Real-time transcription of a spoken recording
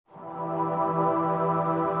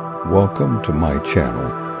Welcome to my channel.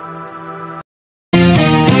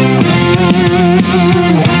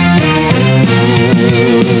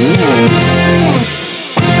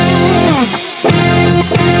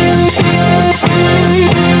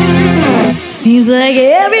 Seems like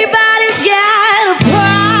everybody's got a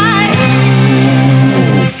pride.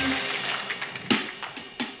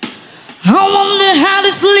 I wonder how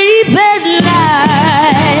to sleep at night.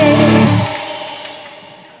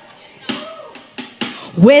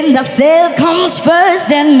 When the self comes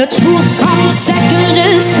first and the truth comes second,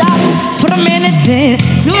 just stop for a minute then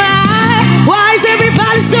smile. Why is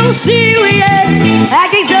everybody so serious?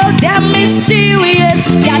 Acting so damn mysterious.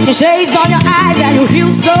 Got your shades on your eyes and you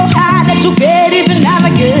feel so high that you can't even have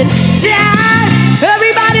a good time.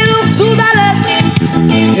 Everybody look to the left,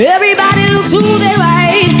 everybody look to the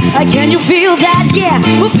right. Can you feel that? Yeah,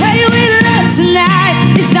 we'll pay with love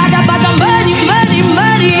tonight. It's not about the money, money,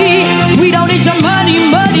 money. We don't need your money,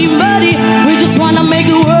 money, money. We just wanna make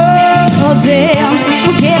the world dance.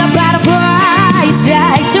 Forget about the price.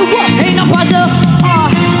 I said what? Ain't about the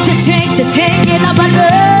just change, ain't about the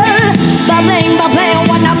bling,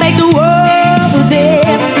 wanna make the world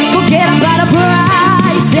dance. Forget about the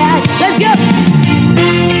price. Let's go.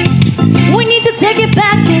 We need to take it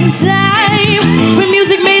back in time when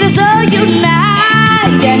music made us all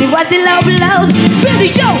unite. And it wasn't low blows,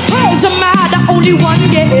 video hoes. Am I the only one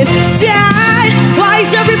getting died? Why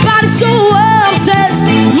is everybody so obsessed?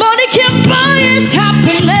 Money can't buy us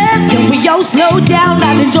happiness. Can we all slow down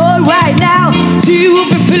and enjoy right now? See you will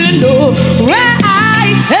be feeling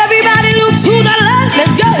alright. Everybody look to the left,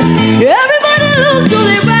 let's go.